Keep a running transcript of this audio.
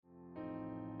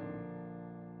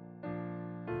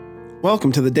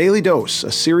Welcome to the Daily Dose,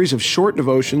 a series of short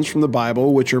devotions from the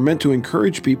Bible which are meant to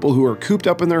encourage people who are cooped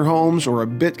up in their homes or a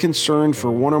bit concerned for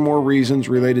one or more reasons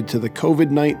related to the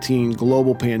COVID-19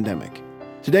 global pandemic.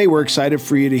 Today we're excited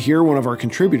for you to hear one of our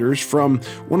contributors from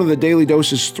one of the Daily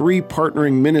Dose's 3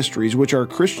 partnering ministries, which are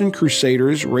Christian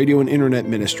Crusaders Radio and Internet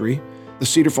Ministry, the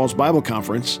Cedar Falls Bible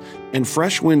Conference, and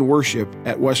Fresh Wind Worship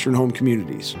at Western Home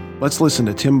Communities. Let's listen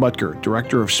to Tim Boettger,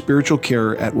 Director of Spiritual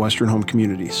Care at Western Home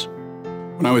Communities.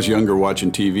 When I was younger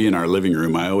watching TV in our living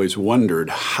room, I always wondered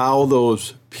how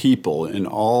those people and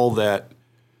all that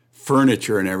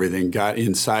furniture and everything got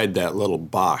inside that little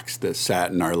box that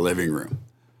sat in our living room.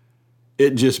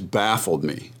 It just baffled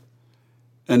me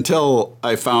until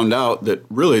I found out that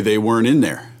really they weren't in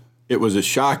there. It was a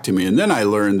shock to me. And then I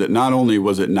learned that not only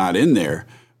was it not in there,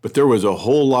 but there was a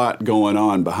whole lot going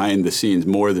on behind the scenes,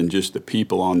 more than just the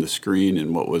people on the screen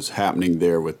and what was happening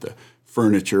there with the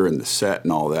furniture and the set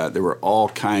and all that. There were all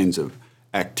kinds of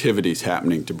activities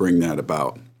happening to bring that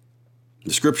about.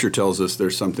 The scripture tells us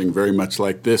there's something very much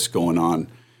like this going on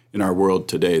in our world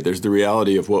today. There's the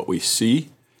reality of what we see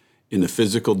in the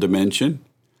physical dimension,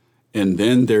 and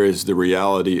then there is the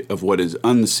reality of what is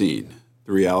unseen,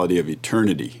 the reality of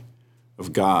eternity,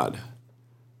 of God,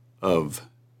 of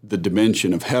the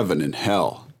dimension of heaven and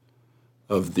hell,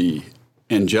 of the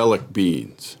angelic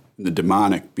beings and the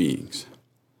demonic beings.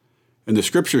 And the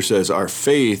scripture says our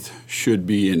faith should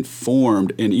be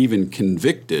informed and even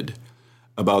convicted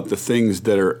about the things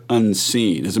that are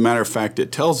unseen. As a matter of fact,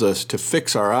 it tells us to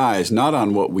fix our eyes not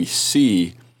on what we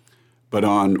see, but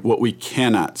on what we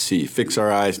cannot see. Fix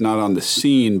our eyes not on the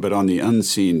seen, but on the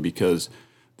unseen, because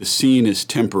the seen is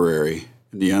temporary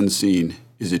and the unseen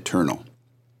is eternal.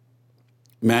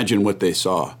 Imagine what they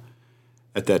saw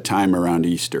at that time around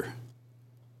Easter.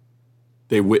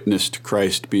 They witnessed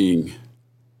Christ being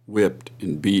whipped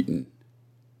and beaten.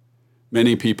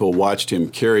 Many people watched him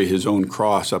carry his own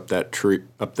cross up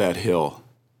that hill.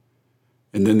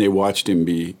 And then they watched him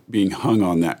being hung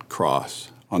on that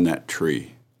cross, on that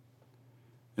tree.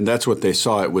 And that's what they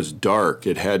saw. It was dark.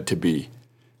 It had to be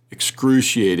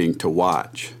excruciating to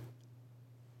watch.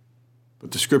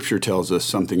 But the scripture tells us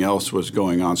something else was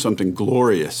going on, something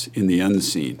glorious in the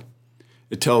unseen.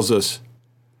 It tells us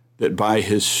that by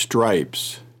his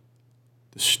stripes,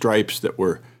 the stripes that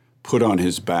were put on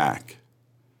his back,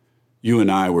 you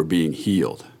and I were being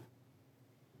healed.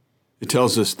 It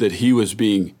tells us that he was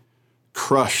being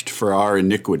crushed for our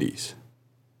iniquities.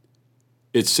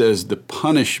 It says the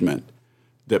punishment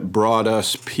that brought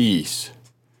us peace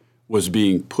was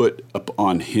being put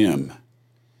upon him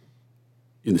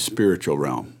in the spiritual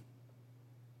realm.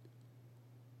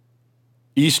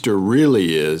 Easter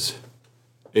really is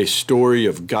a story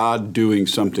of God doing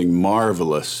something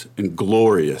marvelous and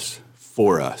glorious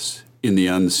for us in the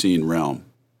unseen realm.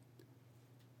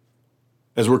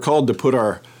 As we're called to put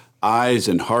our eyes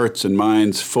and hearts and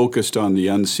minds focused on the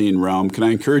unseen realm, can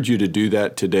I encourage you to do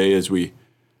that today as we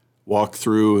walk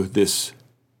through this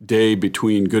day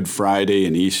between Good Friday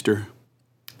and Easter?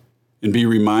 And be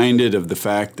reminded of the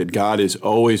fact that God is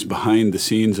always behind the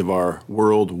scenes of our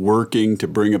world, working to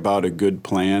bring about a good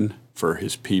plan for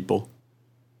his people.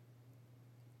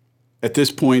 At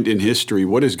this point in history,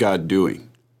 what is God doing?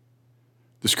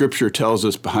 The scripture tells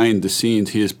us behind the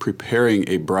scenes he is preparing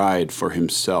a bride for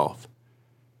himself.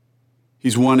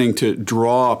 He's wanting to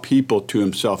draw people to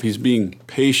himself. He's being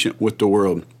patient with the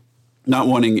world, not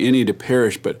wanting any to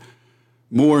perish, but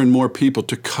more and more people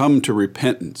to come to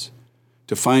repentance,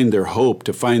 to find their hope,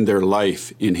 to find their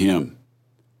life in him.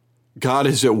 God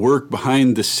is at work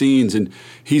behind the scenes, and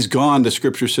he's gone, the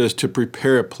scripture says, to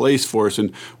prepare a place for us.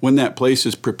 And when that place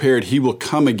is prepared, he will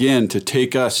come again to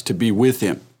take us to be with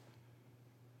him.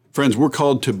 Friends, we're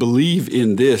called to believe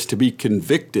in this, to be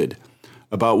convicted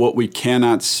about what we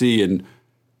cannot see. And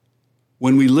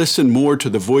when we listen more to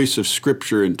the voice of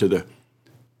scripture and to the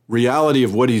reality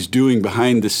of what he's doing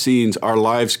behind the scenes, our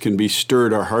lives can be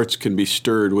stirred, our hearts can be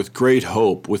stirred with great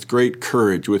hope, with great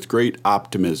courage, with great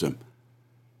optimism.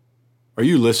 Are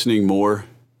you listening more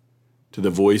to the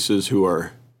voices who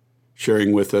are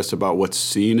sharing with us about what's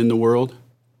seen in the world?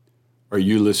 Are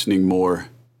you listening more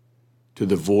to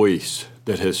the voice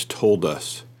that has told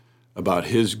us about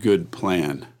his good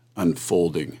plan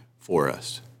unfolding for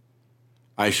us?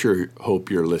 I sure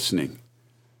hope you're listening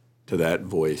to that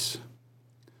voice,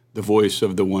 the voice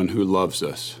of the one who loves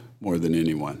us more than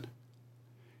anyone.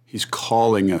 He's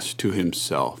calling us to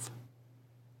himself.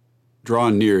 Draw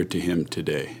near to him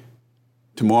today.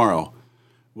 Tomorrow,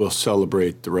 we'll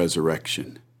celebrate the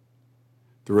resurrection.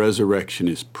 The resurrection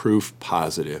is proof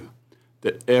positive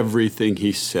that everything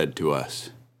he said to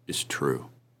us is true.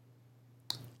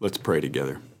 Let's pray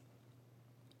together.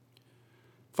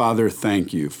 Father,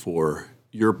 thank you for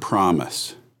your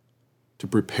promise to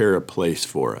prepare a place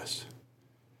for us.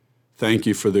 Thank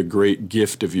you for the great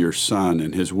gift of your Son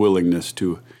and his willingness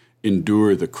to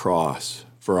endure the cross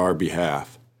for our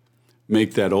behalf.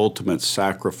 Make that ultimate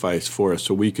sacrifice for us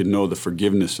so we could know the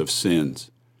forgiveness of sins.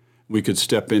 We could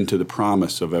step into the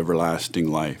promise of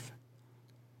everlasting life.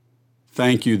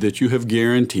 Thank you that you have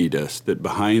guaranteed us that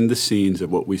behind the scenes of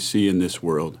what we see in this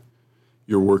world,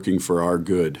 you're working for our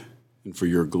good and for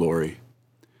your glory.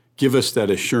 Give us that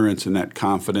assurance and that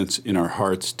confidence in our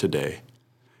hearts today.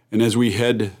 And as we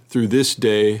head through this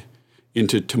day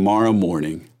into tomorrow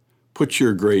morning, put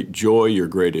your great joy, your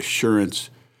great assurance,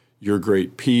 your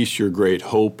great peace, your great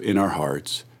hope in our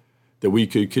hearts, that we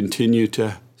could continue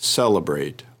to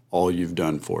celebrate all you've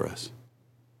done for us.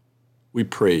 We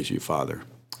praise you, Father.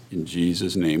 In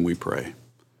Jesus' name we pray.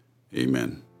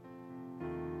 Amen.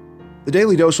 The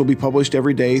Daily Dose will be published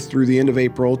every day through the end of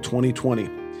April 2020.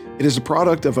 It is a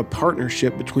product of a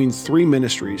partnership between three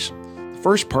ministries. The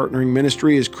first partnering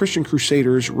ministry is Christian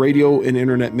Crusaders Radio and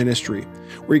Internet Ministry,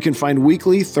 where you can find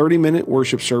weekly 30-minute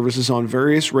worship services on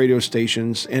various radio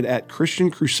stations and at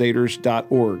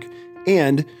christiancrusaders.org,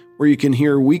 and where you can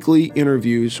hear weekly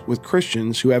interviews with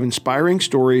Christians who have inspiring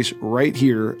stories right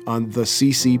here on the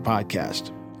CC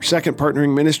Podcast. Our second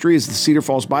partnering ministry is the Cedar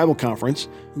Falls Bible Conference,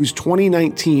 whose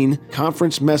 2019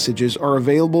 conference messages are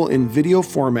available in video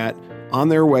format on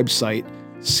their website,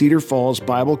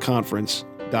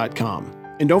 cedarfallsbibleconference.com.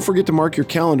 And don't forget to mark your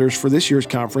calendars for this year's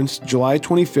conference, July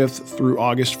 25th through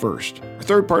August 1st. Our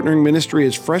third partnering ministry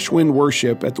is Fresh Wind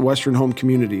Worship at the Western Home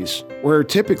Communities, where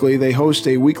typically they host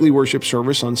a weekly worship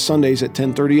service on Sundays at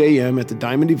 10:30 a.m. at the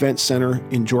Diamond Event Center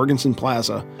in Jorgensen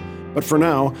Plaza. But for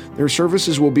now, their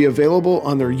services will be available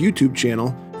on their YouTube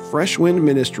channel, Fresh Wind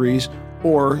Ministries,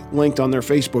 or linked on their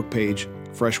Facebook page,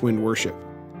 Fresh Wind Worship.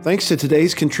 Thanks to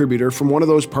today's contributor from one of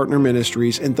those partner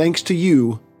ministries, and thanks to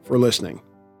you for listening.